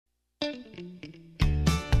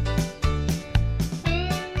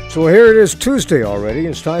So here it is, Tuesday already.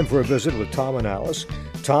 It's time for a visit with Tom and Alice.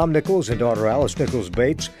 Tom Nichols and daughter Alice Nichols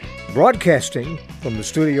Bates, broadcasting from the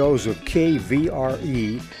studios of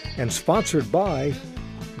KVRE and sponsored by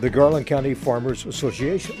the Garland County Farmers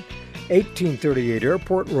Association, 1838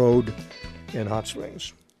 Airport Road in Hot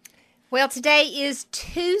Springs. Well, today is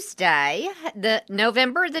Tuesday,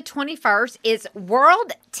 November the 21st. It's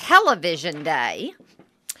World Television Day.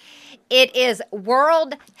 It is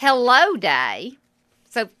World Hello Day.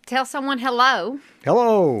 So tell someone hello.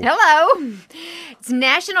 Hello. Hello. It's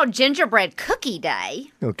National Gingerbread Cookie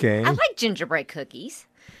Day. Okay. I like gingerbread cookies.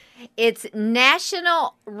 It's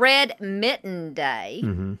National Red Mitten Day.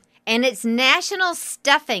 Mm-hmm. And it's National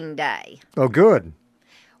Stuffing Day. Oh, good.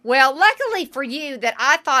 Well, luckily for you that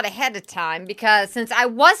I thought ahead of time, because since I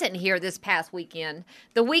wasn't here this past weekend,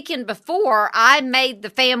 the weekend before, I made the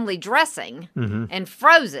family dressing and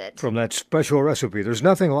froze it. From that special recipe. There's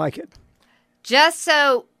nothing like it. Just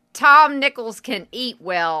so Tom Nichols can eat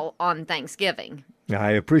well on Thanksgiving.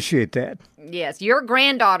 I appreciate that. Yes, your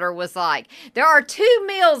granddaughter was like, there are two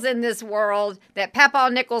meals in this world that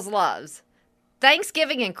Papa Nichols loves.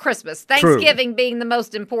 Thanksgiving and Christmas. Thanksgiving being the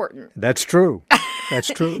most important. That's true. That's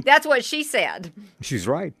true. That's what she said. She's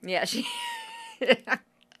right. Yeah, she...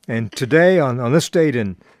 And today, on this date in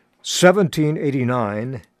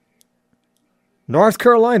 1789, North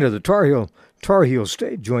Carolina, the Tar Heel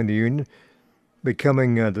state, joined the Union,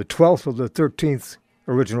 becoming the 12th of the 13th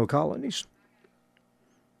original colonies.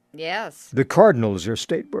 Yes. The cardinal is their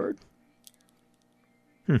state bird.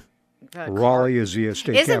 Raleigh is the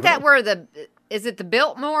state Isn't capital. that where is it the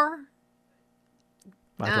Biltmore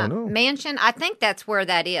I don't know. mansion? I think that's where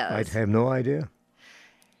that is. I have no idea.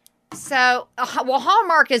 So,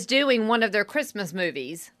 Hallmark is doing one of their Christmas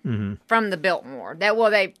movies from the Biltmore.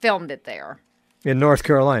 They filmed it there. In North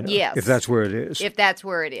Carolina. Yes. If that's where it is. If that's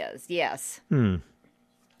where it is, yes.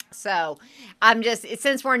 So,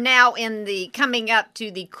 since we're now coming up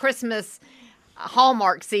to the Christmas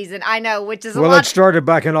Hallmark season, I know, which is Well, it started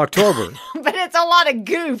back in October. but it's a lot of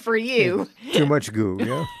goo for you. Too much goo,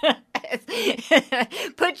 yeah?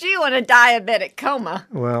 Put you in a diabetic coma.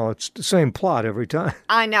 Well, it's the same plot every time.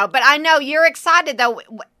 I know, but I know you're excited, though.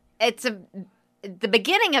 It's the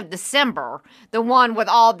beginning of December, the one with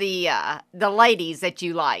all the ladies that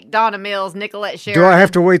you like. Donna Mills, Nicolette Sheridan. Do I have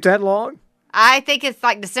to wait that long? I think it's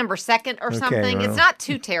like December 2nd or something. Well, it's not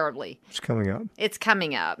too terribly. It's coming up. It's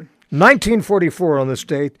coming up. 1944 on this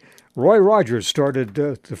date, Roy Rogers started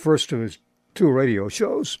the first of his two radio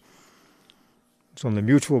shows. It's on the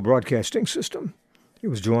Mutual Broadcasting System. He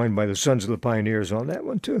was joined by the Sons of the Pioneers on that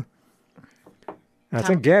one, too. I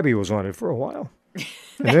think Gabby was on it for a while.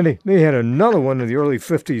 And then he had another one in the early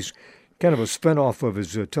 50s, kind of a spinoff of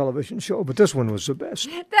his television show, but this one was the best.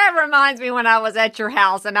 That reminds me when I was at your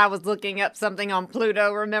house and I was looking up something on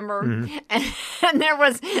Pluto, remember? And there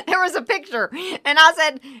was a picture, and I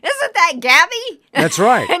said, "Isn't that Gabby?" That's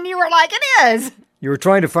right. And you were like, "It is." You were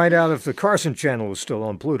trying to find out if the Carson channel was still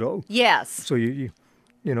on Pluto. Yes. So you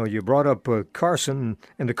brought up Carson,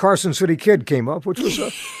 and the Carson City Kid came up, which was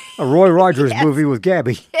a Roy Rogers movie with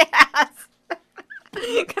Gabby. Yes.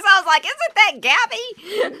 Because I was like, "Isn't that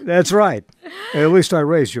Gabby?" That's right. At least I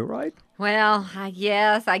raised you right. Well,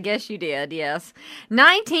 yes, I guess you did, yes.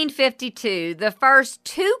 1952, the first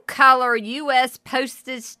two-color U.S.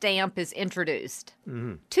 postage stamp is introduced.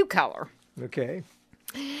 Two-color. Okay.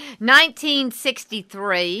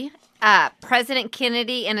 1963, President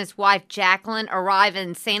Kennedy and his wife Jacqueline arrive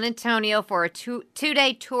in San Antonio for a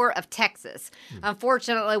two-day tour of Texas.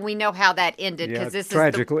 Unfortunately, we know how that ended because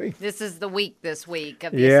tragically. This is the week this week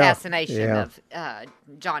of the assassination of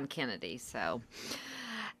John Kennedy. So,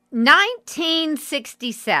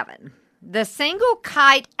 1967, the single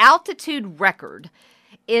kite altitude record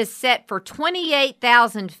is set for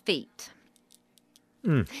 28,000 feet.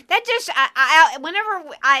 That just, whenever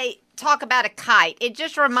I talk about a kite, it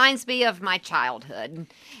just reminds me of my childhood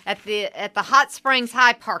at the Hot Springs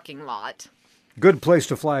High parking lot. Good place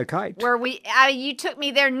to fly a kite. Where you took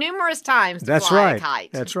me there numerous times to fly a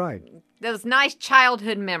kite. That's right. Those nice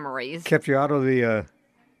childhood memories. Kept you out of the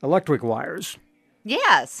electric wires.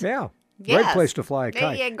 Yes. Yeah. Yes. Great place to fly a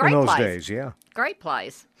kite great in those place. days, yeah. Great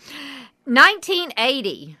place.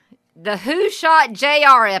 1980, the Who Shot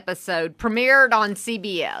JR episode premiered on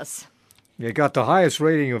CBS. It got the highest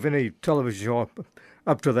rating of any television show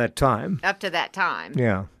up to that time. Up to that time.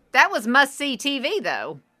 Yeah. That was must-see TV,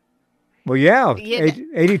 though. Well, yeah.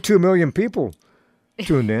 82 million people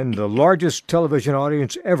tuned in, the largest television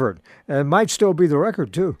audience ever. And it might still be the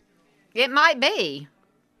record, too. It might be.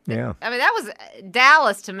 Yeah. I mean, that was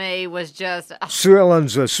Dallas to me was just Sue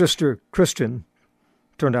Ellen's sister, Kristen,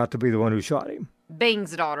 turned out to be the one who shot him.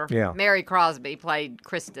 Bing's daughter. Yeah. Mary Crosby played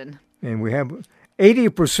Kristen. And we have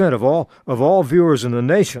 80% of all viewers in the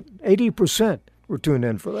nation, 80% were tuned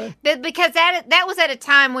in for that. Because that was at a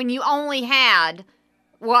time when you only had,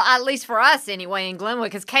 well, at least for us anyway in Glenwood,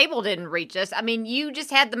 because cable didn't reach us. I mean, you just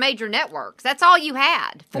had the major networks. That's all you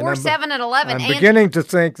had. 4, 7, and 11. I'm beginning to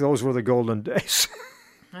think those were the golden days.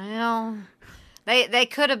 Well, they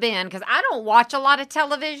could have been, because I don't watch a lot of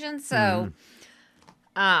television, so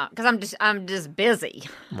because I'm just busy.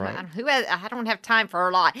 Right. I don't have time for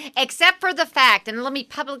a lot, except for the fact, and let me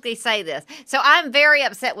publicly say this. So I'm very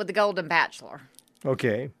upset with the Golden Bachelor.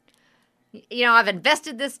 Okay. You know, I've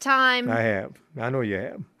invested this time. I have. I know you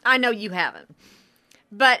have. I know you haven't.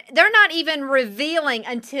 But they're not even revealing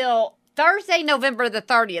until Thursday, November the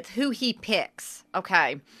 30th, who he picks.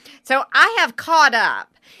 Okay. So I have caught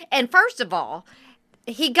up. And first of all,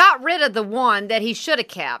 he got rid of the one that he should have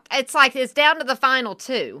kept. It's like it's down to the final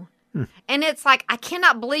 2. And it's like, I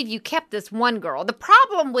cannot believe you kept this one girl. The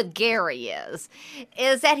problem with Gary is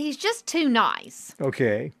that he's just too nice.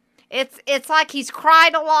 Okay. It's like he's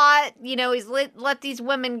cried a lot. You know, he's let these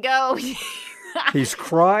women go. He's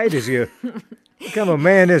cried? Is he what kind of a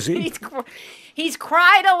man is he? He's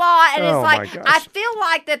cried a lot, and it's like, my gosh. I feel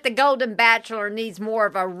like that the Golden Bachelor needs more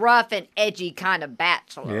of a rough and edgy kind of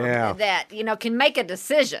bachelor that, you know, can make a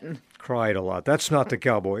decision. Cried a lot. That's not the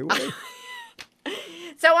cowboy way.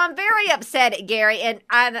 So I'm very upset at Gary, and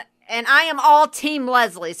I am all Team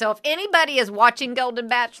Leslie. So if anybody is watching Golden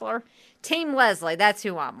Bachelor, Team Leslie, that's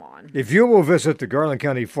who I'm on. If you will visit the Garland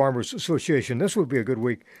County Farmers Association, this would be a good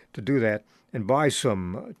week to do that and buy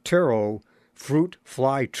some taro fruit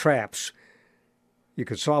fly traps. You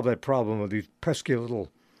could solve that problem of these pesky little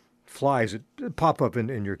flies that pop up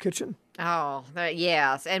in your kitchen. Oh,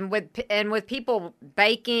 yes. And with people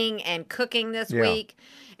baking and cooking this week,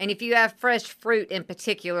 and if you have fresh fruit in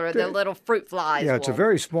particular, the little fruit flies. Yeah, it's a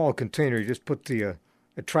very small container. You just put the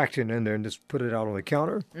attractant in there and just put it out on the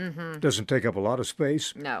counter. Mm-hmm. It doesn't take up a lot of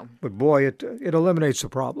space. No. But boy, it eliminates the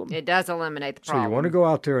problem. It does eliminate the problem. So you want to go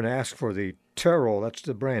out there and ask for the Taro, that's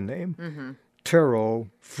the brand name, Taro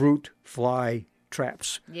fruit fly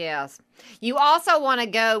traps. Yes. You also want to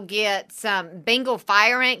go get some Bengal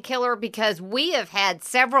fire ant killer, because we have had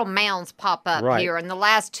several mounds pop up here in the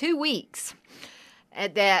last 2 weeks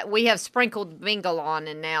that we have sprinkled Bengal on,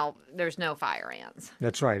 and now there's no fire ants.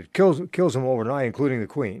 That's right. It kills them overnight, including the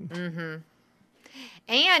queen. Mm-hmm.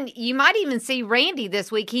 And you might even see Randy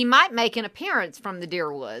this week. He might make an appearance from the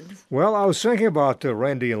deer woods. Well, I was thinking about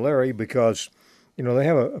Randy and Larry because, you know, they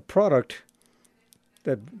have a product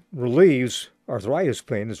that relieves arthritis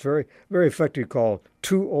pain. It's very, very effective, called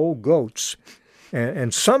 2 Old Goats.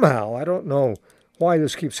 And somehow, I don't know why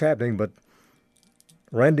this keeps happening, but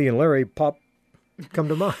Randy and Larry come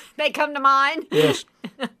to mind. They come to mind? Yes.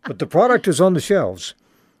 But the product is on the shelves.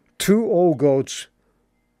 2 Old Goats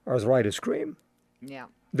arthritis cream. Yeah.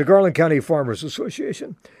 The Garland County Farmers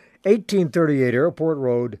Association, 1838 Airport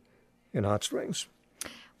Road in Hot Springs.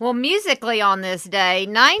 Well, musically on this day,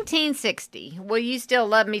 1960, Will You Still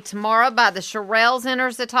Love Me Tomorrow by the Shirelles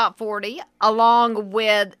enters the top 40, along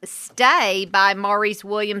with Stay by Maurice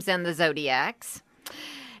Williams and the Zodiacs.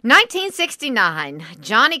 1969,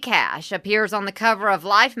 Johnny Cash appears on the cover of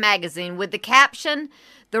Life magazine with the caption,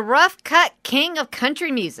 "The Rough Cut King of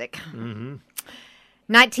Country Music." Mm-hmm.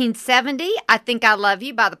 1970, I Think I Love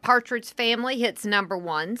You by the Partridge Family hits number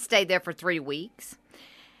 1, stayed there for 3 weeks.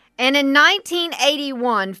 And in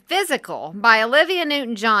 1981, Physical by Olivia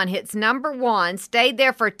Newton-John hits number 1, stayed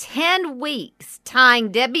there for 10 weeks,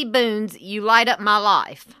 tying Debbie Boone's You Light Up My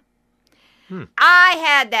Life. I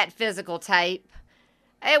had that Physical tape.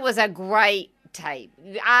 It was a great tape.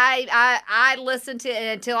 I listened to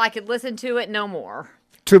it until I could listen to it no more.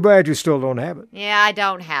 Too bad you still don't have it. Yeah, I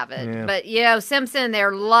don't have it. Yeah. But, you know, Simpson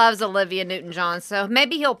there loves Olivia Newton-John, so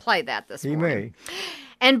maybe he'll play that this morning. He may.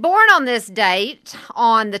 And born on this date,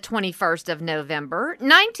 on the 21st of November,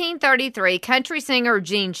 1933, country singer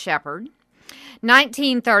Gene Shepard.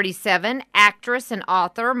 1937, actress and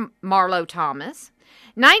author Marlo Thomas.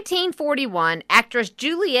 1941, actress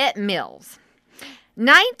Juliette Mills.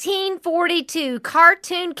 1942,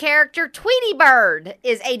 cartoon character Tweety Bird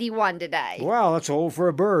is 81 today. Wow, that's old for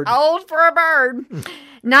a bird. Old for a bird.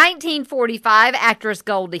 1945, actress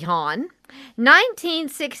Goldie Hawn.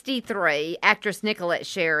 1963, actress Nicolette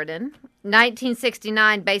Sheridan.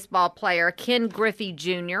 1969, baseball player Ken Griffey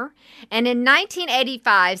Jr. And in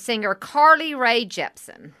 1985, singer Carly Rae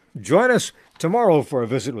Jepsen. Join us tomorrow for a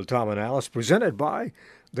visit with Tom and Alice, presented by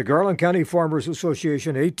the Garland County Farmers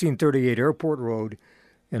Association, 1838 Airport Road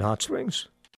in Hot Springs.